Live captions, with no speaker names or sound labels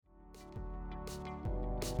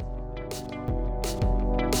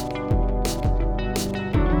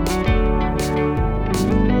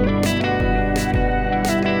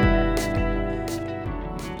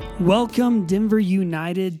Welcome, Denver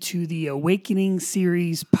United, to the Awakening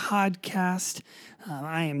Series podcast.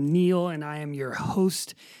 I am Neil, and I am your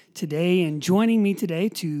host today. And joining me today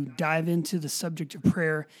to dive into the subject of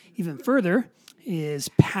prayer even further is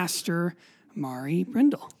Pastor Mari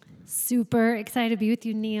Brindle. Super excited to be with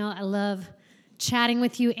you, Neil. I love chatting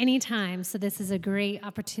with you anytime, so this is a great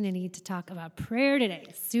opportunity to talk about prayer today.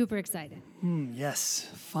 Super excited. Yes,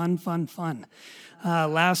 fun.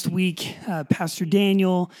 Last week, Pastor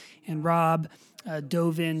Daniel and Rob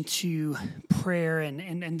dove into prayer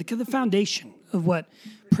and the foundation of what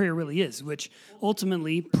prayer really is, which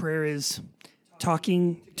ultimately prayer is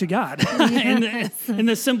talking to God in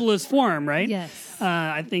the simplest form, right? Yes.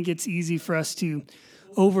 I think it's easy for us to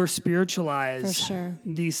over-spiritualize For sure.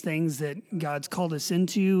 these things that God's called us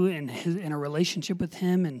into and in a relationship with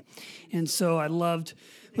Him. And so I loved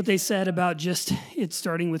what they said about just it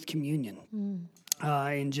starting with communion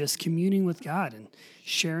and just communing with God and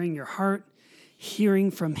sharing your heart,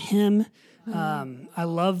 hearing from Him. I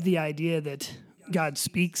love the idea that God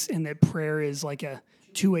speaks and that prayer is like a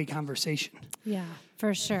two-way conversation. Yeah,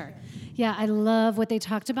 for sure. Yeah, I love what they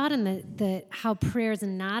talked about and the how prayer is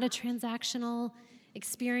not a transactional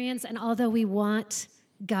experience. And although we want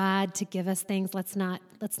God to give us things, let's not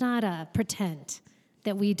pretend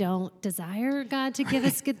that we don't desire God to give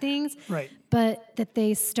us good things. Right. But that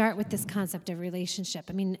they start with this concept of relationship.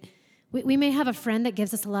 I mean, we may have a friend that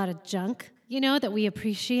gives us a lot of junk, that we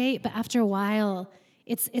appreciate, but after a while,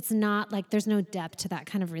 it's not like there's no depth to that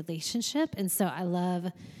kind of relationship. And so I love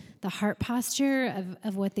the heart posture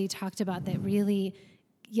of what they talked about, that really,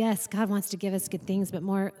 yes, God wants to give us good things, but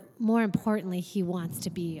more importantly, He wants to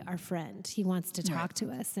be our friend. He wants to talk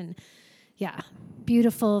to us. And yeah,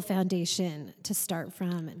 beautiful foundation to start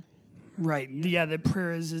from. And Right. Yeah, that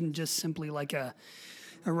prayer isn't just simply like a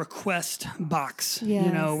request box,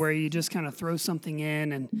 Yes. where you just kind of throw something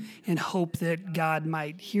in and hope that God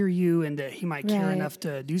might hear you and that He might care Right. enough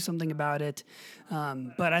to do something about it.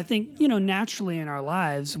 But I think, naturally in our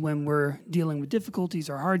lives, when we're dealing with difficulties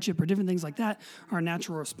or hardship or different things like that, our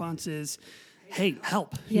natural response is, hey,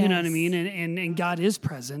 help. You know what I Yes. mean? And God is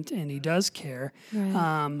present and He does care.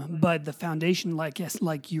 Right. But the foundation,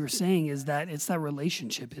 like you were saying, is that it's that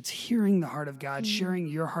relationship. It's hearing the heart of God, sharing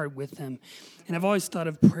your heart with Him. And I've always thought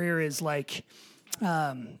of prayer as like,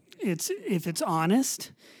 if it's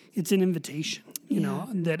honest, it's an invitation.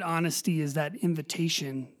 That honesty is that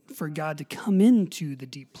invitation for God to come into the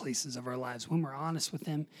deep places of our lives when we're honest with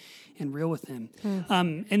Him and real with Him.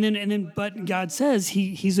 But God says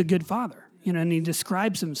He's a good Father. And He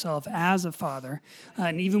describes Himself as a father.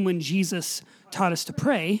 And even when Jesus taught us to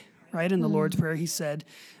pray, right, in the Lord's Prayer, He said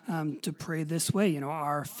to pray this way,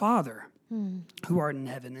 our Father who art in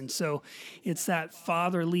heaven. And so it's that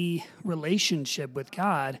fatherly relationship with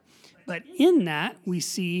God. But in that, we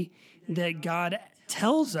see that God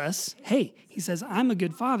tells us, hey, He says, I'm a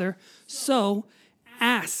good Father, so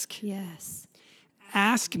ask. Yes.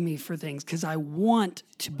 Ask me for things because I want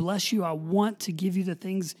to bless you. I want to give you the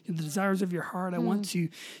things, the desires of your heart. I want to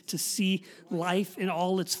see life in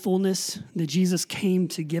all its fullness that Jesus came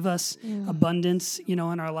to give us, abundance, in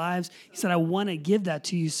our lives. He said, I want to give that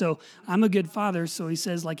to you. So I'm a good Father. So He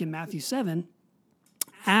says, like in Matthew 7,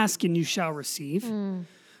 ask and you shall receive,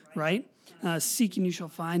 right? Seek and you shall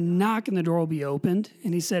find, knock and the door will be opened.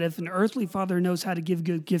 And He said, if an earthly father knows how to give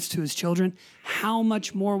good gifts to his children, how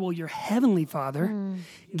much more will your heavenly Father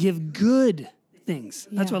give good things?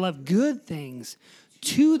 That's Yeah. what I love, good things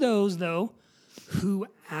to those, though, who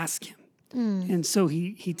ask Him. And so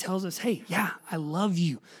he tells us, hey, yeah, I love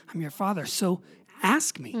you. I'm your Father. So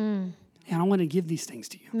ask me. And I want to give these things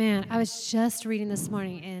to you. Man, I was just reading this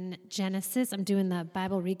morning in Genesis. I'm doing the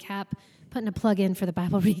Bible recap, putting a plug in for the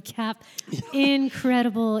Bible recap.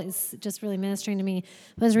 Incredible. It's just really ministering to me.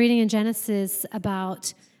 I was reading in Genesis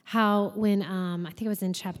about how when, I think it was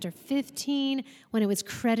in chapter 15, when it was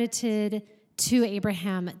credited to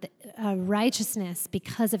Abraham, righteousness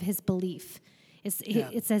because of his belief.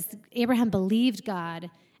 It says Abraham believed God,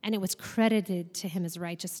 and it was credited to him as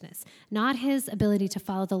righteousness, not his ability to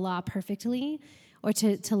follow the law perfectly or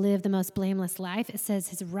to live the most blameless life. It says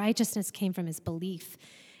his righteousness came from his belief.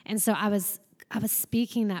 And so I was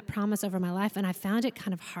speaking that promise over my life, and I found it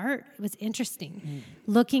kind of hard. It was interesting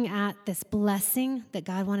looking at this blessing that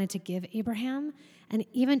God wanted to give Abraham, and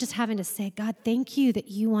even just having to say, God, thank you that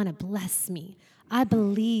you want to bless me. I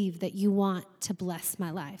believe that you want to bless my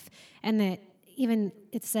life. And that even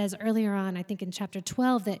it says earlier on, I think in chapter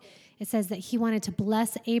 12, that it says that He wanted to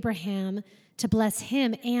bless Abraham, to bless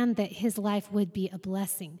him, and that his life would be a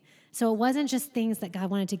blessing. So it wasn't just things that God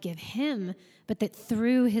wanted to give him, but that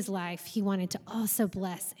through his life, he wanted to also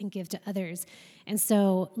bless and give to others. And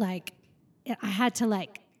so, like, I had to,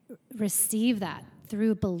 like, receive that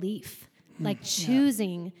through belief, like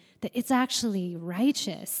choosing that it's actually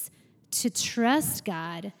righteous to trust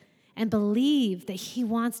God and believe that he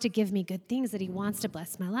wants to give me good things, that he wants to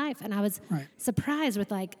bless my life. And I was surprised with,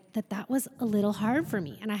 like, that was a little hard for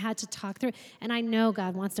me. And I had to talk through it. And I know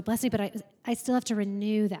God wants to bless me, but I still have to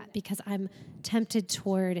renew that because I'm tempted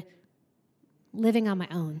toward living on my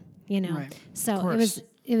own, you know? Right. So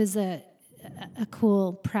it was a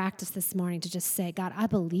cool practice this morning to just say, God, I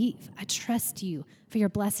believe, I trust you for your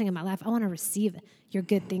blessing in my life. I want to receive your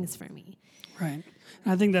good things for me. Right.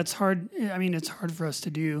 And I think that's hard. I mean, it's hard for us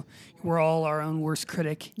to do. We're all our own worst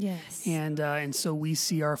critic. Yes. And so we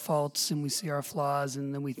see our faults and we see our flaws,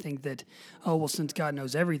 and then we think that, oh, well, since God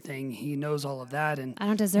knows everything, he knows all of that. And I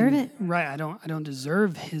don't deserve it. Right. I don't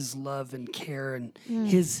deserve his love and care and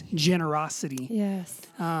his generosity. Yes.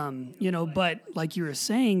 But like you were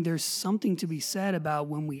saying, there's something to be said about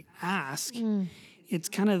when we ask. It's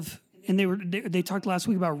kind of, and they talked last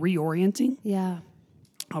week about reorienting. Yeah.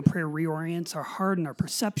 How prayer reorients our heart and our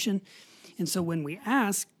perception. And so when we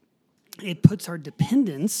ask, it puts our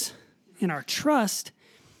dependence and our trust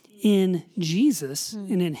in Jesus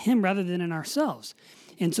and in him rather than in ourselves.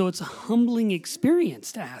 And so it's a humbling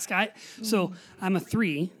experience to ask. So I'm a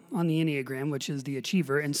 3 on the Enneagram, which is the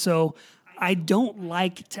achiever. And so I don't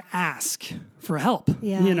like to ask for help.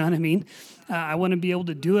 Yeah. You know what I mean? I want to be able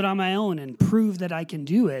to do it on my own and prove that I can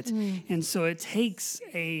do it. And so it takes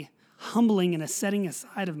a humbling and a setting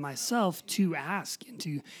aside of myself to ask and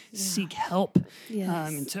to seek help,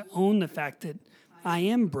 and to own the fact that I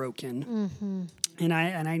am broken and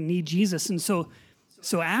I need Jesus. And so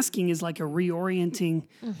asking is like a reorienting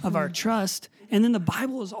of our trust. And then the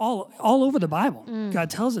Bible is all over the Bible. God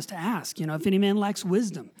tells us to ask. If any man lacks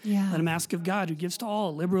wisdom, let him ask of God, who gives to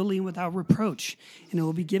all liberally and without reproach, and it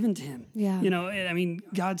will be given to him.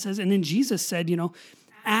 God says, and then Jesus said,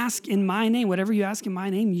 ask in my name, whatever you ask in my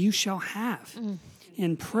name, you shall have.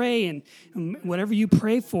 And pray, and whatever you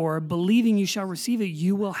pray for, believing you shall receive it,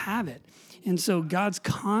 you will have it. And so God's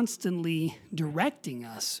constantly directing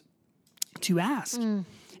us to ask. And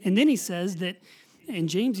then he says that, in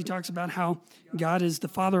James, he talks about how God is the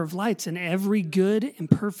Father of lights, and every good and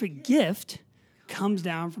perfect gift comes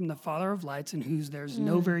down from the Father of lights, in whose there's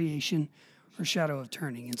no variation or shadow of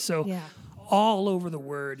turning. And so all over the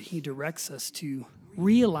Word, he directs us to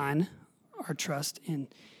realign our trust and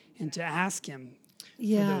to ask him for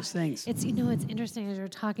those things. It's it's interesting as you're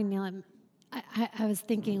talking, Neil. I was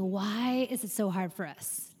thinking, why is it so hard for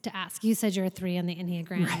us to ask? You said you're a 3 on the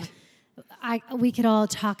Enneagram. Right. We could all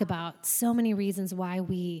talk about so many reasons why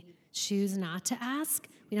we choose not to ask.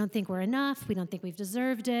 We don't think we're enough. We don't think we've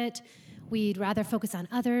deserved it. We'd rather focus on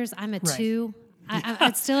others. I'm a 2.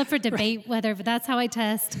 It's still up for debate whether that's how I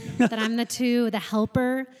test, that I'm the 2, the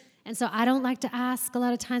helper. And so I don't like to ask a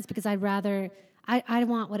lot of times because I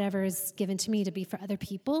want whatever is given to me to be for other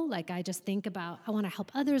people. Like, I just think about, I want to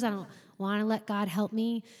help others. I don't want to let God help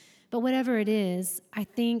me. But whatever it is, I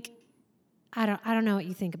think, I don't know what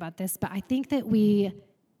you think about this, but I think that we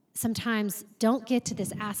sometimes don't get to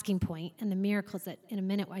this asking point and the miracles that in a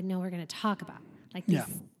minute I know we're going to talk about. Like these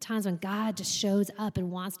times when God just shows up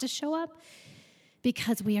and wants to show up,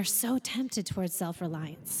 because we are so tempted towards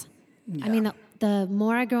self-reliance. I mean, the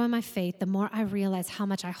more I grow in my faith, the more I realize how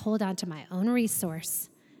much I hold on to my own resource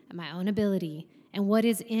and my own ability and what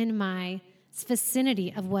is in my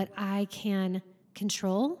vicinity of what I can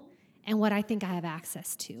control and what I think I have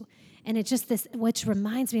access to. And it's just this, which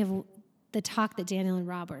reminds me of the talk that Daniel and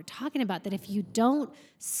Rob were talking about, that if you don't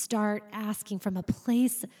start asking from a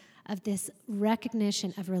place of this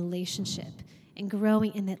recognition of relationship and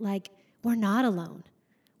growing in that, like, we're not alone.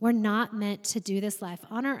 We're not meant to do this life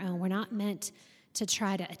on our own. We're not meant to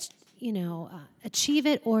try to, achieve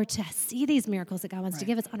it or to see these miracles that God wants to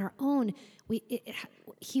give us on our own.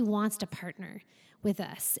 He wants to partner with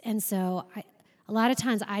us. And so a lot of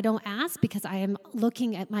times I don't ask because I am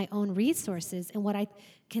looking at my own resources and what I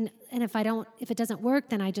can, and if it doesn't work,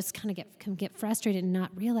 then I just kind of can get frustrated and not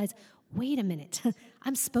realize, wait a minute,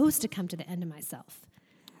 I'm supposed to come to the end of myself.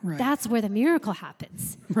 Right. That's where the miracle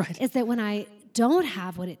happens. Right. Is that when I don't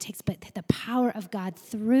have what it takes, but the power of God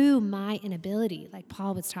through my inability, like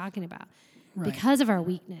Paul was talking about, because of our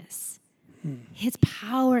weakness, his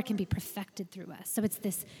power can be perfected through us. So it's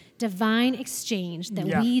this divine exchange that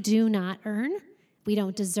we do not earn, we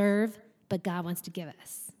don't deserve, but God wants to give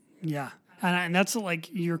us. Yeah. And that's like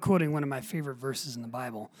you're quoting one of my favorite verses in the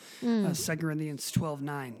Bible, 2 Corinthians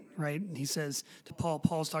 12:9, right? He says to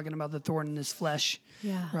Paul's talking about the thorn in his flesh,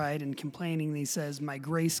 right? And complaining. And he says, my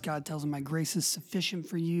grace, God tells him, my grace is sufficient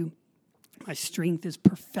for you. My strength is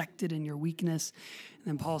perfected in your weakness. And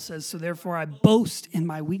then Paul says, so therefore I boast in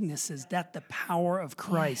my weaknesses that the power of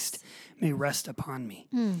Christ may rest upon me.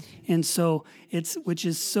 And so which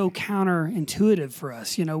is so counterintuitive for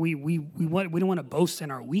us. You know, we don't want to boast in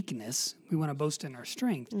our weakness. We want to boast in our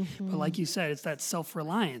strength. But like you said, it's that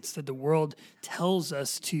self-reliance that the world tells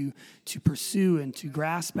us to pursue and to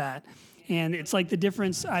grasp at. And it's like the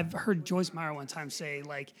difference, I've heard Joyce Meyer one time say,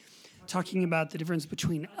 like, talking about the difference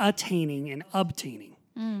between attaining and obtaining.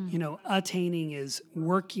 You know, attaining is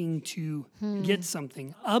working to get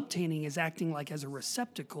something. Obtaining is acting like as a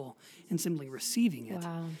receptacle and simply receiving it.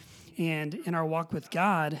 Wow. And in our walk with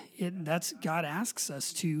God, God asks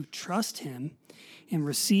us to trust him and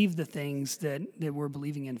receive the things that we're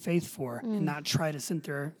believing in faith for and not try to sit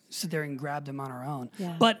there and grab them on our own.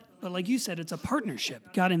 Yeah. But like you said, it's a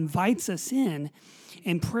partnership. God invites us in,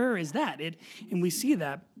 and prayer is that. And we see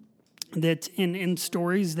that in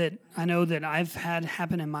stories that I know that I've had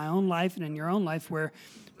happen in my own life and in your own life, where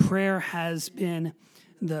prayer has been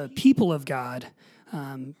the people of God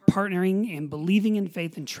partnering and believing in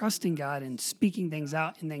faith and trusting God and speaking things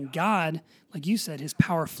out, and then God, like you said, his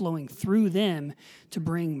power flowing through them to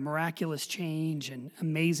bring miraculous change and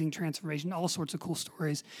amazing transformation, all sorts of cool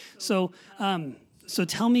stories. So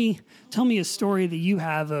tell me a story that you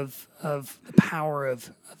have of the power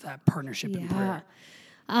of that partnership in prayer.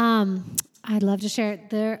 I'd love to share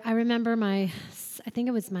it. I remember I think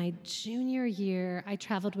it was my junior year, I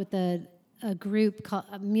traveled with a group called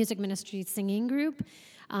a music ministry singing group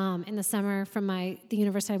in the summer from the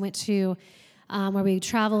university I went to, where we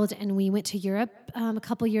traveled, and we went to Europe a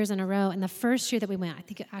couple years in a row. And the first year that we went, I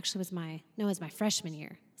think it actually was my freshman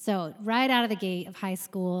year. So right out of the gate of high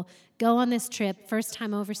school, go on this trip, first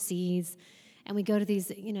time overseas, and we go to these,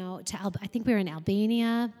 I think we were in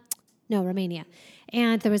Romania.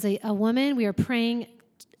 And there was a woman, we were praying.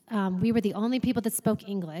 We were the only people that spoke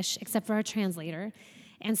English, except for our translator.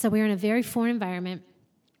 And so we were in a very foreign environment.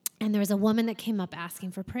 And there was a woman that came up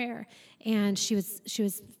asking for prayer. And she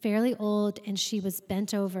was fairly old, and she was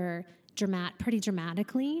bent over pretty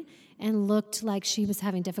dramatically and looked like she was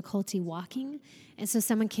having difficulty walking. And so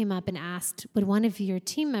someone came up and asked, would one of your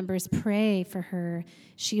team members pray for her?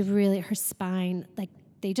 Her spine,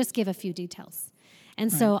 they just gave a few details.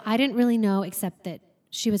 And so I didn't really know, except that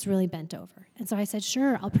she was really bent over. And so I said,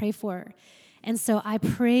 sure, I'll pray for her. And so I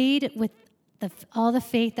prayed with all the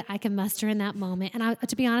faith that I could muster in that moment. And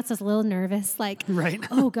to be honest, I was a little nervous,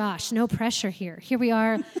 oh gosh, no pressure here. Here we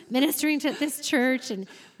are ministering to this church, and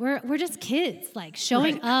we're just kids,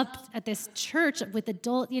 showing up at this church with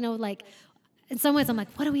adult, in some ways I'm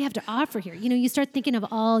like, what do we have to offer here? You start thinking of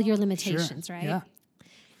all your limitations, right? Yeah.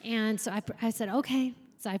 And so I said, okay.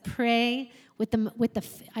 So I pray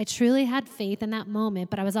I truly had faith in that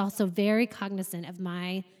moment, but I was also very cognizant of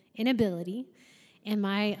my inability and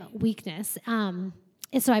my weakness. And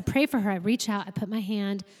so I pray for her. I reach out. I put my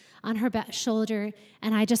hand on her shoulder,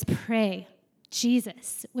 and I just pray,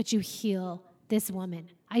 Jesus, would you heal this woman?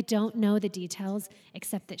 I don't know the details,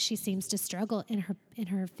 except that she seems to struggle in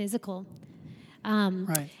her physical.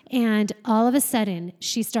 And all of a sudden,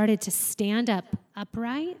 she started to stand up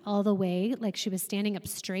upright all the way, like she was standing up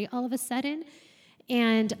straight all of a sudden.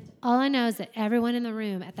 And all I know is that everyone in the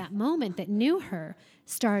room at that moment that knew her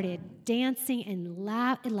started dancing and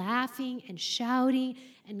laughing and shouting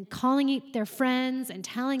and calling their friends and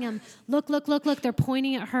telling them, look, they're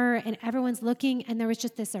pointing at her, and everyone's looking, and there was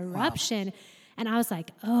just this eruption. Wow. And I was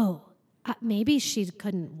like, maybe she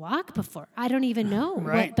couldn't walk before. I don't even know.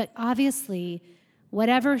 Right. But obviously,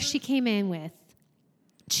 whatever she came in with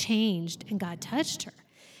changed, and God touched her.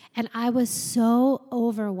 And I was so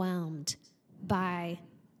overwhelmed by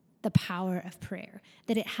the power of prayer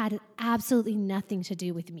that it had absolutely nothing to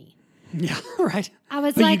do with me. Yeah, right. I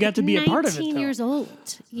was but you got to be 19 a part of it, years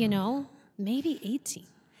old, maybe 18.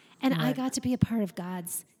 And I got to be a part of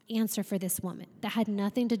God's answer for this woman that had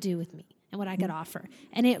nothing to do with me and what I could offer.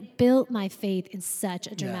 And it built my faith in such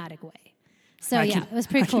a dramatic way. So, it was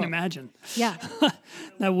pretty cool. I can imagine. Yeah.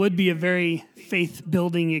 That would be a very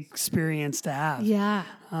faith-building experience to have. Yeah.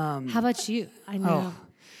 How about you? I know.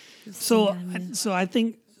 So I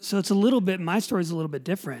think, it's a little bit, my story is a little bit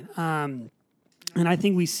different. And I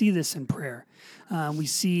think we see this in prayer. We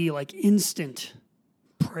see instant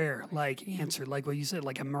prayer, answered, like what you said,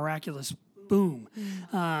 like a miraculous boom.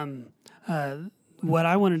 What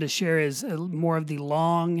I wanted to share is more of the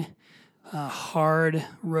long, hard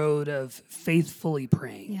road of faithfully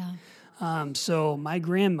praying. Yeah. So my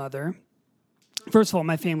grandmother, first of all,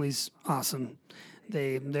 my family's awesome.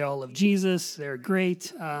 They all love Jesus. They're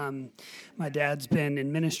great. My dad's been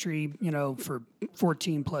in ministry, for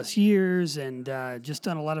 14 plus years, and just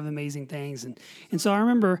done a lot of amazing things. And so I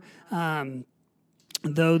remember,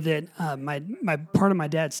 though, that my part of my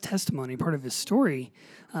dad's testimony, part of his story,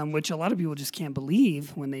 which a lot of people just can't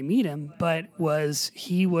believe when they meet him, but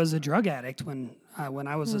he was a drug addict when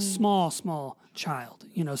I was a small child.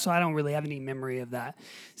 So I don't really have any memory of that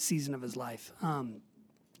season of his life.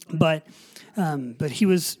 But he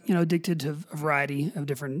was, addicted to a variety of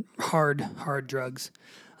different hard drugs,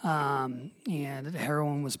 and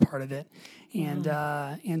heroin was part of it,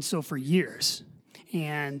 and so for years,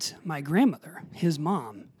 and my grandmother, his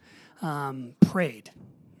mom, prayed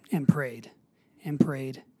and prayed and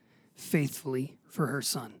prayed faithfully for her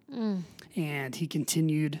son, and he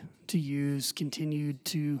continued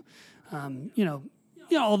to,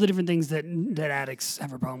 all the different things that addicts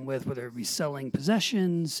have a problem with, whether it be selling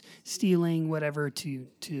possessions, stealing, whatever, to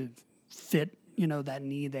fit, that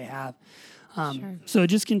need they have. Sure. So it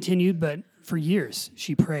just continued, but for years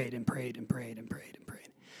she prayed and prayed and prayed and prayed and prayed.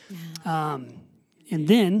 Yeah. And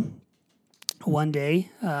then one day,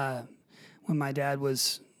 when my dad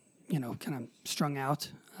was, kind of strung out,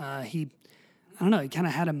 he kind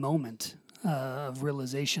of had a moment of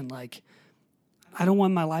realization, like, I don't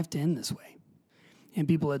want my life to end this way. And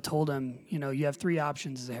people had told him, you have 3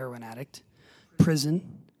 options as a heroin addict: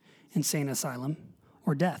 prison, insane asylum,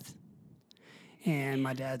 or death. And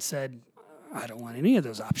my dad said, I don't want any of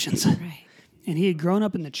those options. Right. And he had grown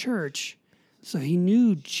up in the church, so he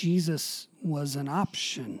knew Jesus was an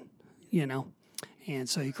option, And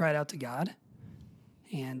so he cried out to God,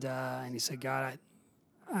 and he said, God,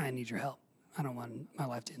 I need your help. I don't want my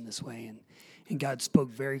life to end this way. And God spoke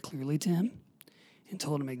very clearly to him and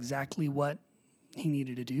told him exactly what he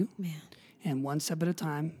needed to do. Man. And one step at a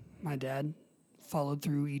time, my dad followed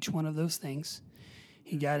through each one of those things.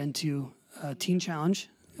 He got into a Teen Challenge,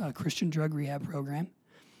 a Christian drug rehab program.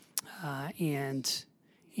 And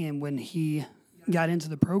when he got into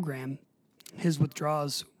the program, his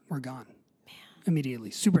withdrawals were gone. Man.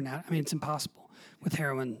 Immediately. Supernatural. I mean, it's impossible with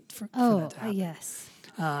heroin for that to happen. Yes.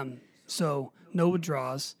 So no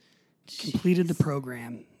withdrawals, completed the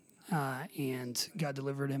program, and God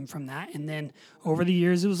delivered him from that. And then over the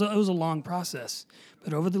years, it was a long process,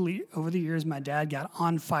 but over the years, my dad got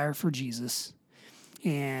on fire for Jesus,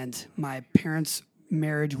 and my parents'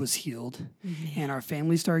 marriage was healed, and our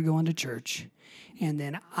family started going to church. And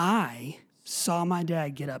then I saw my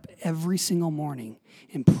dad get up every single morning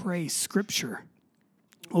and pray scripture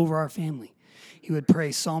over our family. He would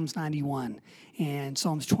pray Psalms 91 and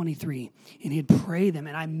Psalms 23, and he'd pray them.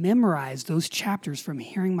 And I memorized those chapters from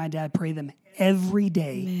hearing my dad pray them every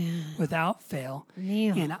day without fail.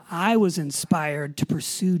 Neil. And I was inspired to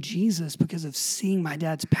pursue Jesus because of seeing my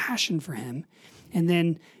dad's passion for him. And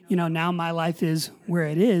then, now my life is where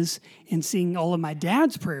it is, and seeing all of my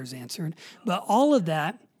dad's prayers answered. But all of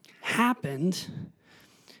that happened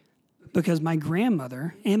because my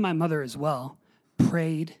grandmother, and my mother as well,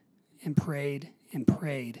 prayed and prayed and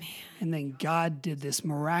prayed. And then God did this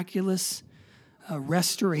miraculous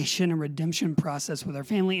restoration and redemption process with our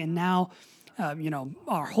family. And now,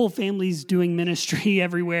 our whole family's doing ministry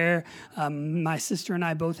everywhere. My sister and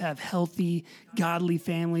I both have healthy, godly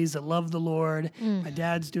families that love the Lord. My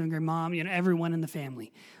dad's doing great. Mom, everyone in the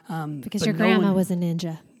family. Because your grandma was a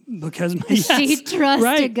ninja. Because she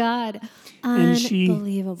trusted God. And she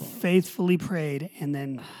Unbelievable. faithfully prayed, and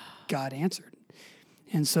then God answered.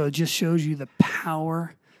 And so it just shows you the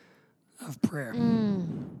power of prayer.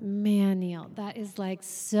 Man, Neil, that is like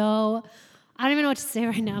so, I don't even know what to say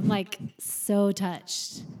right now. I'm like so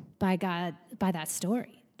touched by God, by that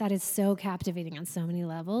story. That is so captivating on so many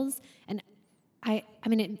levels. And I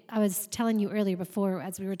was telling you earlier before,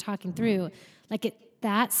 as we were talking through,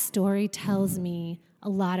 that story tells me a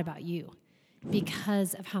lot about you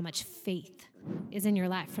because of how much faith is in your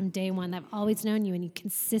life from day one. I've always known you, and you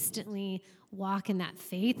consistently walk in that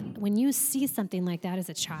faith. When you see something like that as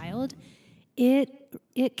a child,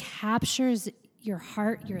 it captures your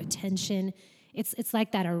heart, your attention. It's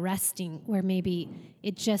like that arresting where maybe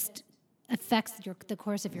it just affects the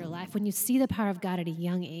course of your life. When you see the power of God at a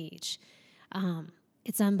young age,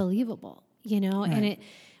 it's unbelievable, Right. And it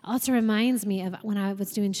also reminds me of when I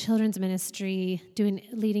was doing children's ministry,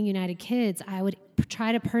 leading United Kids. I would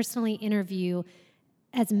try to personally interview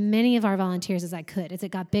as many of our volunteers as I could. As it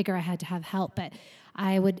got bigger, I had to have help, but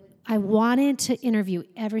I wanted to interview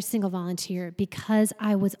every single volunteer because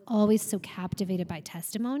I was always so captivated by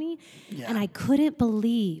testimony, and I couldn't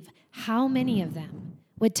believe how many of them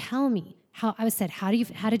would tell me I was said, how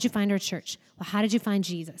did you find our church? Well, how did you find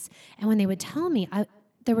Jesus? And when they would tell me,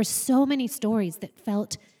 there were so many stories that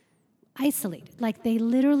felt isolated. Like they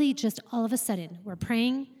literally just all of a sudden were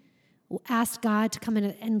praying, asked God to come in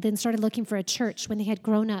and then started looking for a church when they had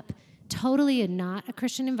grown up totally in not a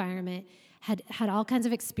Christian environment, had all kinds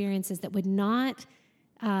of experiences that would not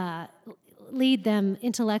lead them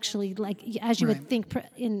intellectually, like as you would think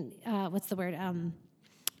in,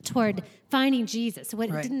 toward finding Jesus. So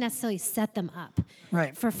it didn't necessarily set them up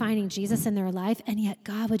for finding Jesus in their life, and yet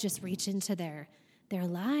God would just reach into their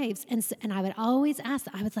lives. And I would always ask,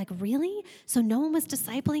 I was like, really? So no one was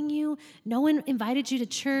discipling you? No one invited you to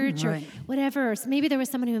church or whatever? Or maybe there was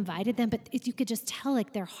someone who invited them, but if you could just tell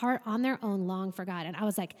like their heart on their own longed for God. And I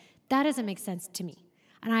was like, that doesn't make sense to me.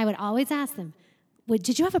 And I would always ask them,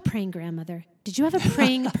 did you have a praying grandmother? Did you have a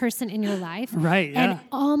praying person in your life? And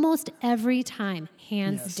almost every time,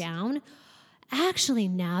 hands down, actually,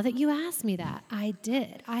 now that you ask me that, I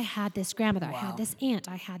did. I had this grandmother, I had this aunt,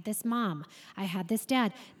 I had this mom, I had this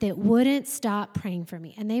dad that wouldn't stop praying for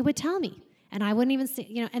me. And they would tell me, and I wouldn't even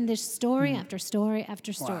say, and there's story after story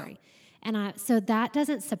after story. And so that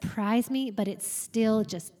doesn't surprise me, but it's still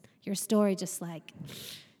just, your story just like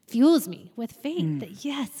fuels me with faith that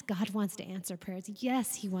yes, God wants to answer prayers.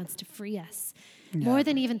 Yes, he wants to free us. More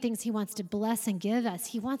than even things he wants to bless and give us,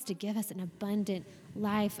 he wants to give us an abundant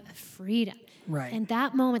life of freedom. And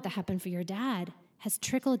that moment that happened for your dad has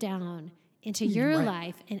trickled down into your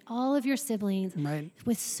life and all of your siblings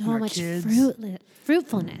with so much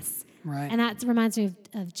fruitfulness. And that reminds me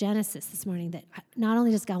of Genesis this morning, that not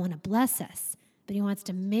only does God want to bless us, but he wants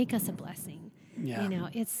to make us a blessing.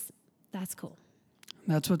 That's cool.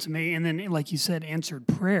 That's what's amazing. And then, like you said, answered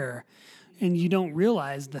prayer. And you don't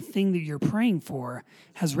realize the thing that you're praying for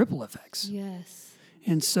has ripple effects. Yes.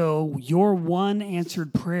 And so your one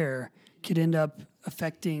answered prayer could end up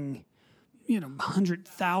affecting, hundred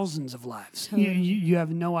thousands of lives. Totally. You have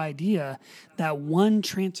no idea that one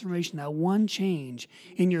transformation, that one change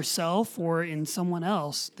in yourself or in someone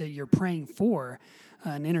else that you're praying for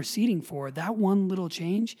and interceding for, that one little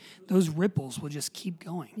change, those ripples will just keep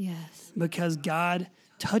going. Yes. Because God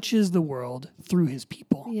touches the world through his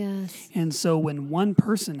people. Yes. And so when one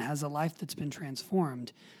person has a life that's been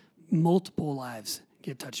transformed, multiple lives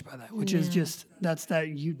get touched by that, which is just, that's that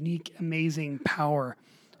unique, amazing power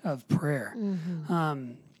of prayer.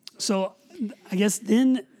 So I guess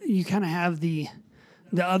then you kind of have the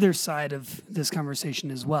other side of this conversation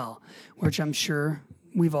as well, which I'm sure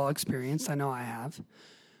we've all experienced. I know I have,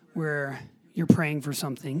 where you're praying for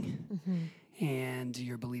something and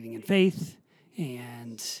you're believing in faith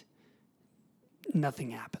and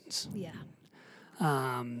nothing happens. Yeah.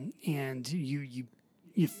 And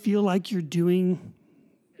you feel like you're doing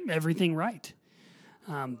everything right,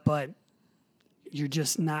 but you're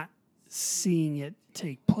just not seeing it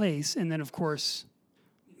take place. And then, of course,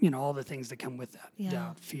 all the things that come with that,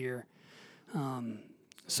 doubt, fear.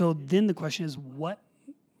 So then the question is, what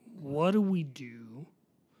do we do,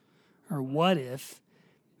 or what if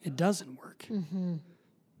it doesn't work?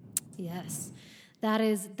 Yes, that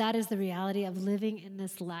is the reality of living in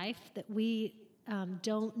this life, that we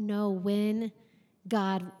don't know when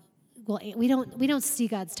God will. We don't see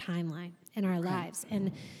God's timeline in our lives,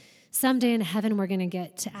 and someday in heaven we're going to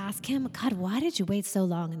get to ask him, God, why did you wait so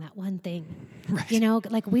long in that one thing?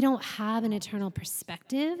 Like we don't have an eternal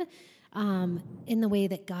perspective in the way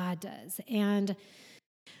that God does, and.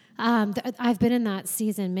 I've been in that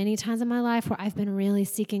season many times in my life where I've been really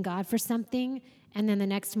seeking God for something, and then the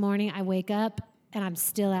next morning I wake up and I'm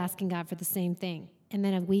still asking God for the same thing. And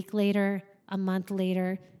then a week later, a month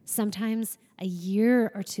later, sometimes a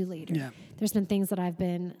year or two later, there's been things that I've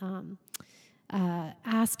been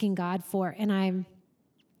asking God for. And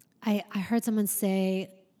I heard someone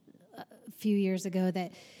say a few years ago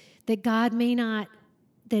that God may not,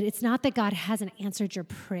 that it's not that God hasn't answered your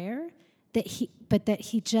prayer, but that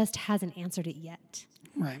he just hasn't answered it yet.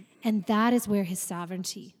 Right. And that is where his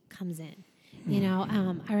sovereignty comes in.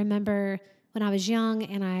 I remember when I was young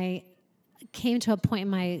and I came to a point in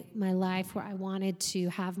my life where I wanted to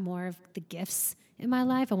have more of the gifts in my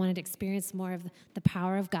life. I wanted to experience more of the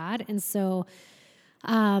power of God. And so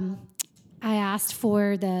I asked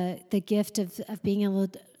for the gift of being able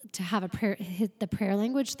to have the prayer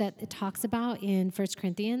language that it talks about in 1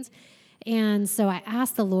 Corinthians. And so I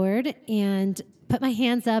asked the Lord and put my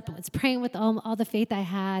hands up and was praying with all the faith I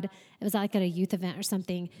had. It was like at a youth event or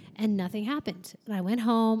something, and nothing happened. And I went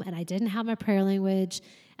home and I didn't have my prayer language.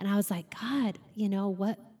 And I was like, God,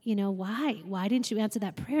 what? Why? Why didn't you answer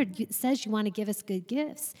that prayer? It says you want to give us good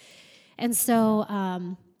gifts. And so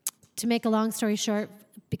to make a long story short,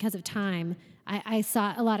 because of time, I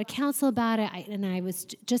sought a lot of counsel about it, and I was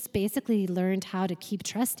just basically learned how to keep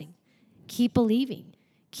trusting, keep believing,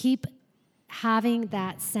 keep having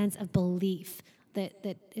that sense of belief that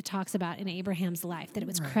it talks about in Abraham's life, that it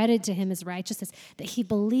was credited to him as righteousness, that he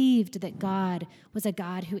believed that God was a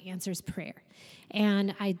God who answers prayer.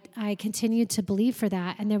 And I continued to believe for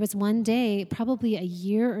that. And there was one day, probably a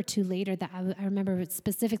year or two later, that I remember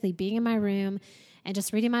specifically being in my room and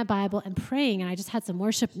just reading my Bible and praying. And I just had some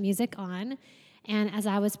worship music on. And as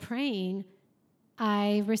I was praying,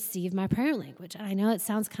 I received my prayer language. And I know it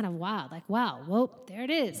sounds kind of wild, like, wow, whoa, there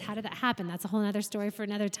it is. How did that happen? That's a whole other story for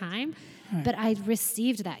another time. Right. But I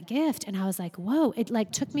received that gift, and I was like, whoa, it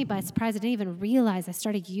like took me by surprise. I didn't even realize I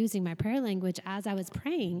started using my prayer language as I was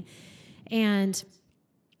praying. And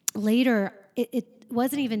later, it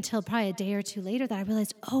wasn't even until probably a day or two later that I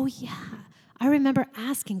realized, oh, yeah, I remember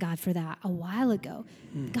asking God for that a while ago.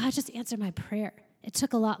 God just answered my prayer. It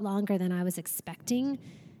took a lot longer than I was expecting,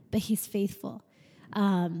 but he's faithful.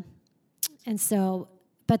 But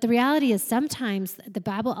the reality is sometimes the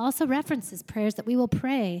Bible also references prayers that we will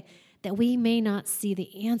pray that we may not see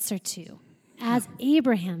the answer to, as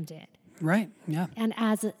Abraham did. Right, yeah. And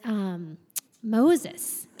as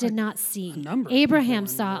Moses did not see. Abraham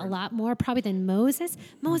saw a lot more probably than Moses.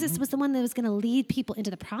 Moses was the one that was going to lead people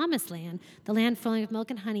into the promised land, the land flowing with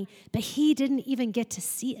milk and honey, but he didn't even get to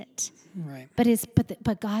see it. Right.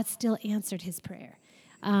 But God still answered his prayer.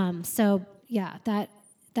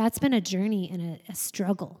 That's been a journey and a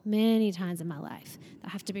struggle many times in my life. I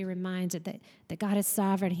have to be reminded that God is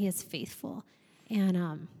sovereign, he is faithful. And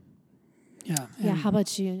how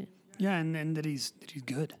about you? Yeah, and that he's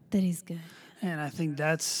good. That he's good. And I think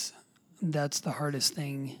that's the hardest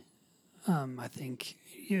thing, I think,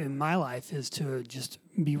 in my life, is to just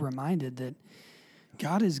be reminded that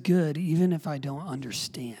God is good even if I don't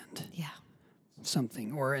understand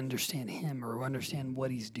something or understand him or understand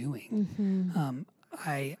what he's doing. Mm-hmm.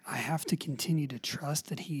 I have to continue to trust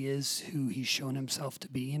that he is who he's shown himself to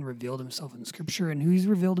be and revealed himself in Scripture, and who he's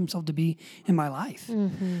revealed himself to be in my life,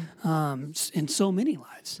 in so many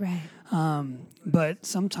lives. Right. But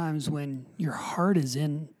sometimes when your heart is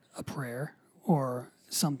in a prayer or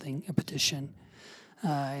something, a petition,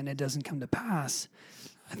 and it doesn't come to pass,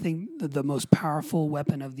 I think the most powerful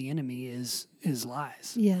weapon of the enemy is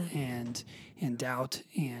lies and doubt,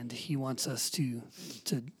 and he wants us to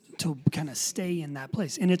kind of stay in that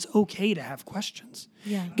place. And it's okay to have questions.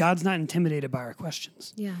 Yeah. God's not intimidated by our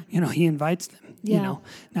questions. Yeah. He invites them. Yeah.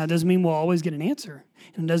 Now it doesn't mean we'll always get an answer,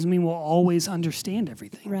 and it doesn't mean we'll always understand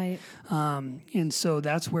everything. Right. And so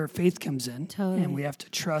that's where faith comes in. Totally. And we have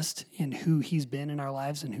to trust in who he's been in our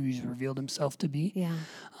lives and who he's revealed himself to be. Yeah.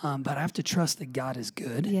 But I have to trust that God is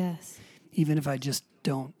good. Yes. Even if I just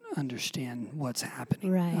don't understand what's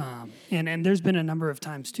happening. Right. And there's been a number of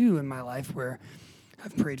times too in my life where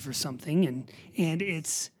I've prayed for something and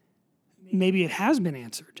it's maybe it has been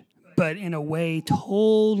answered, but in a way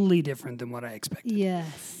totally different than what I expected.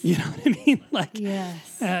 Yes. You know what I mean? Like,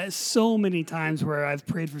 yes. So many times where I've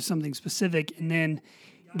prayed for something specific and then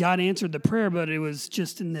God answered the prayer, but it was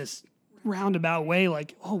just in this roundabout way,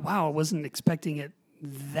 like, oh wow, I wasn't expecting it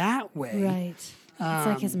that way. Right. It's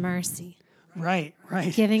like his mercy. Right.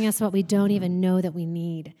 Giving us what we don't even know that we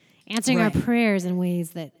need. Answering our prayers in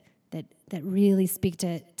ways that really speak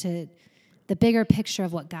to the bigger picture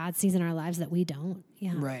of what God sees in our lives that we don't.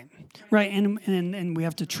 Yeah. Right. And we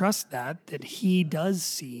have to trust that he does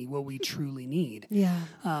see what we truly need. Yeah.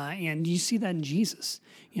 And you see that in Jesus.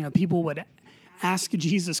 People would ask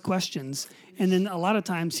Jesus questions, and then a lot of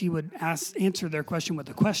times he would answer their question with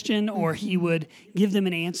a question, or he would give them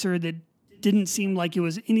an answer that didn't seem like it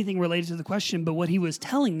was anything related to the question, but what he was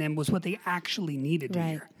telling them was what they actually needed to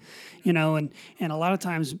hear. And a lot of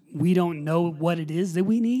times we don't know what it is that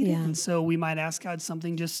we need, and so we might ask God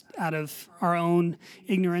something just out of our own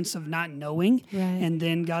ignorance of not knowing, and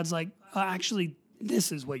then God's like, actually,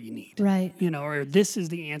 this is what you need, or this is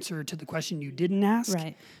the answer to the question you didn't ask,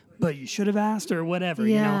 but you should have asked, or whatever,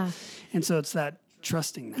 and so it's that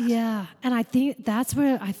trusting that. Yeah, and I think that's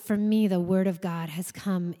where, for me, the Word of God has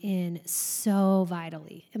come in so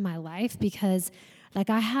vitally in my life, because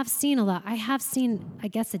I have seen, I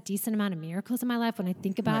guess, a decent amount of miracles in my life when I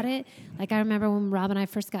think about it. Like, I remember when Rob and I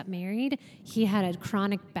first got married, he had a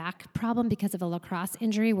chronic back problem because of a lacrosse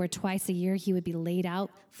injury where twice a year he would be laid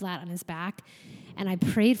out flat on his back. And I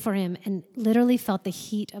prayed for him and literally felt the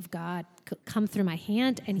heat of God come through my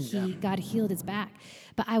hand, and God healed his back.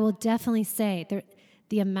 But I will definitely say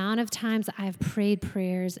the amount of times I've prayed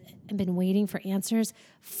prayers and been waiting for answers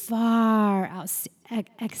far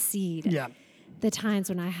exceed the times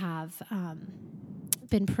when I have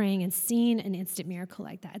been praying and seen an instant miracle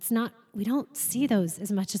like that. We don't see those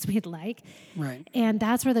as much as we'd like. Right. And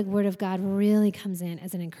that's where the Word of God really comes in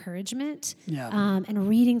as an encouragement. Yeah. And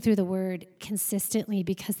reading through the Word consistently,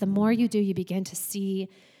 because the more you do, you begin to see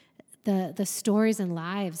the stories and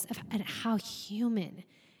lives and how human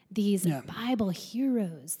these Bible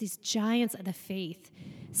heroes, these giants of the faith,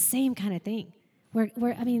 same kind of thing.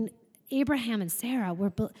 Abraham and Sarah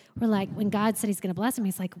were like, when God said he's going to bless them,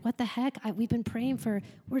 he's like, what the heck? We've been praying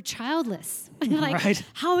we're childless. Like, right.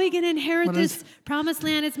 how are we going to inherit this promised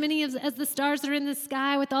land, as many as the stars that are in the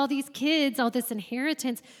sky, with all these kids, all this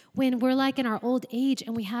inheritance, when we're like in our old age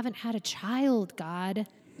and we haven't had a child, God?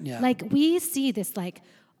 Yeah. Like, we see this like,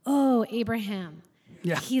 oh, Abraham.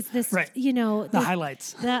 Yeah. He's this, right. the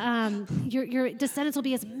highlights. Your descendants will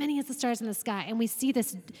be as many as the stars in the sky. And we see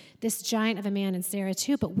this giant of a man in Sarah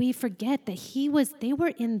too, but we forget that they were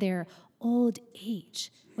in their old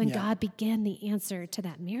age when God began the answer to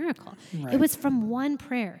that miracle. Right. It was from one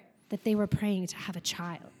prayer that they were praying to have a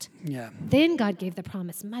child. Yeah. Then God gave the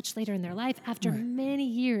promise much later in their life, after many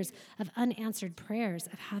years of unanswered prayers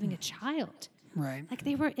of having a child. Right. Like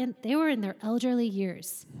they were in their elderly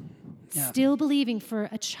years, Yeah. still believing for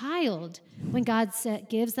a child when God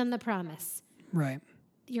gives them the promise. Right.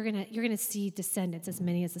 You're gonna see descendants as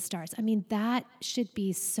many as the stars. I mean, that should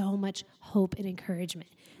be so much hope and encouragement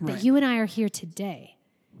that you and I are here today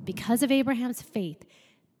because of Abraham's faith,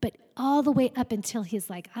 but all the way up until his,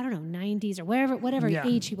 like, I don't know, 90s or whatever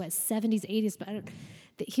age he was, 70s, 80s,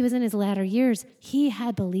 but he was in his latter years. He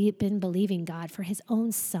had been believing God for his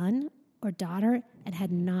own son or daughter and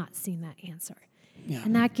had not seen that answer. Yeah.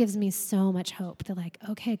 And that gives me so much hope. They're like,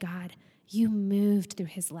 okay, God, you moved through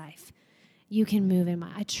his life. You can move in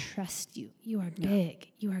I trust you. You are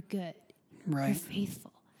big. You are good. Right. You're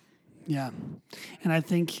faithful. Yeah. And I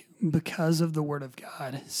think because of the Word of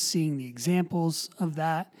God, seeing the examples of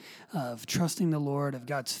that, of trusting the Lord, of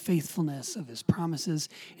God's faithfulness, of his promises,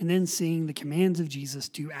 and then seeing the commands of Jesus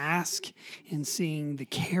to ask, and seeing the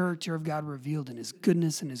character of God revealed in his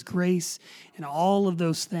goodness and his grace, and all of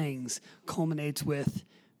those things culminates with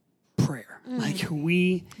prayer. Like,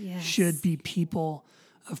 we should be people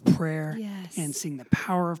of prayer and seeing the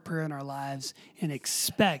power of prayer in our lives, and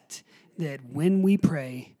expect that when we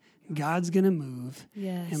pray, God's going to move,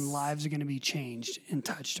 and lives are going to be changed and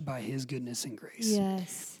touched by his goodness and grace.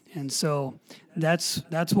 Yes. And so that's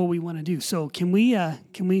what we want to do. So can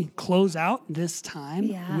we close out this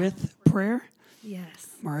time with prayer? Yes.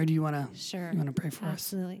 Mari, do you want to Sure. pray for us?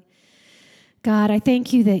 Absolutely. God, I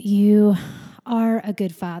thank you that you are a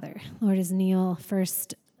good father. Lord, as Neil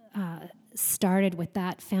first started with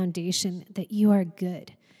that foundation, that you are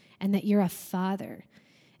good and that you're a father.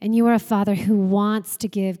 And you are a father who wants to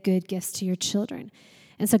give good gifts to your children.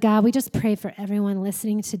 And so, God, we just pray for everyone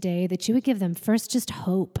listening today that you would give them first just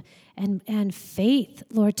hope and faith,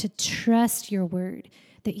 Lord, to trust your word,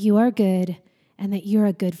 that you are good and that you're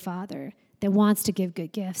a good father that wants to give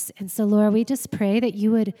good gifts. And so, Lord, we just pray that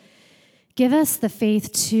you would give us the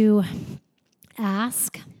faith to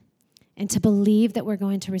ask and to believe that we're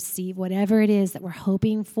going to receive whatever it is that we're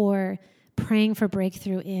hoping for, praying for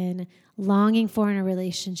breakthrough in, longing for in a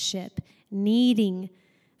relationship, needing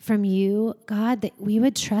from you, God, that we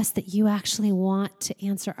would trust that you actually want to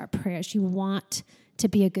answer our prayers. You want to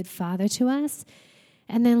be a good father to us.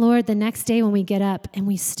 And then, Lord, the next day when we get up and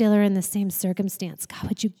we still are in the same circumstance, God,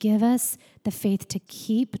 would you give us the faith to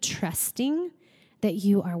keep trusting that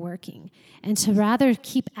you are working and to rather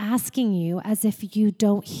keep asking you as if you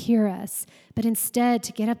don't hear us, but instead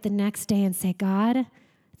to get up the next day and say, God,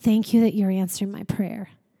 thank you that you're answering my prayer.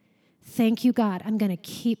 Thank you, God. I'm going to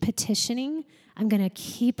keep petitioning. I'm going to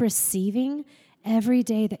keep receiving every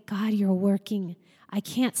day that, God, you're working. I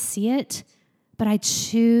can't see it, but I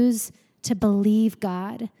choose to believe,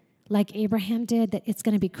 God, like Abraham did, that it's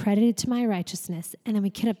going to be credited to my righteousness. And then we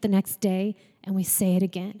get up the next day and we say it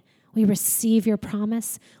again. We receive your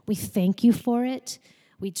promise. We thank you for it.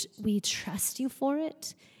 We trust you for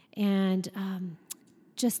it. And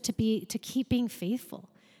just to keep being faithful.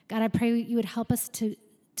 God, I pray you would help us to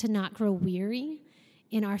not grow weary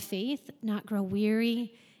in our faith, not grow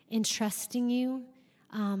weary in trusting you,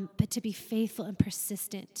 but to be faithful and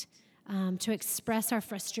persistent, to express our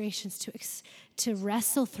frustrations, to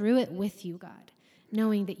wrestle through it with you, God,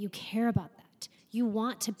 knowing that you care about that. You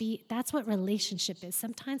want to be, that's what relationship is.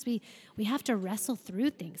 Sometimes we have to wrestle through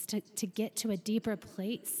things to get to a deeper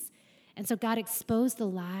place. And so, God, expose the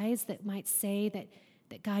lies that might say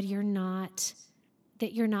that God, you're not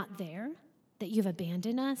there, that you've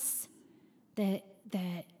abandoned us, that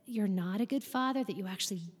you're not a good father, that you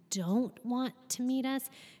actually don't want to meet us.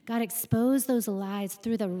 God, expose those lies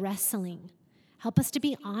through the wrestling. Help us to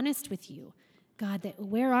be honest with you, God, that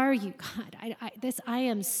where are you, God? I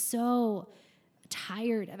am so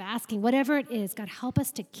tired of asking, whatever it is, God, help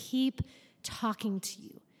us to keep talking to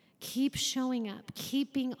you, keep showing up,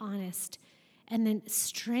 keep being honest, and then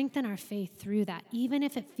strengthen our faith through that, even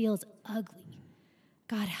if it feels ugly.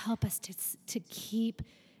 God, help us to keep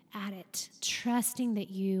at it, trusting that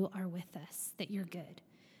you are with us, that you're good.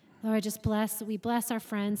 Lord, we bless our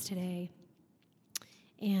friends today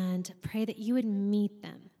and pray that you would meet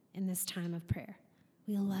them in this time of prayer.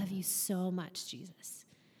 We love you so much, Jesus.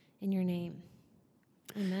 In your name,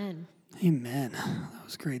 amen. Amen. That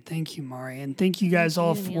was great. Thank you, Mari. And thank you guys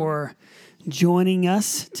all for joining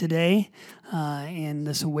us today in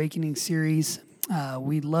this Awakening series.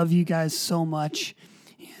 We love you guys so much,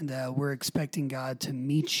 and we're expecting God to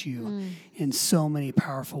meet you in so many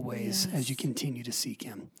powerful ways as you continue to seek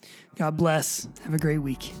him. God bless. Have a great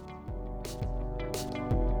week.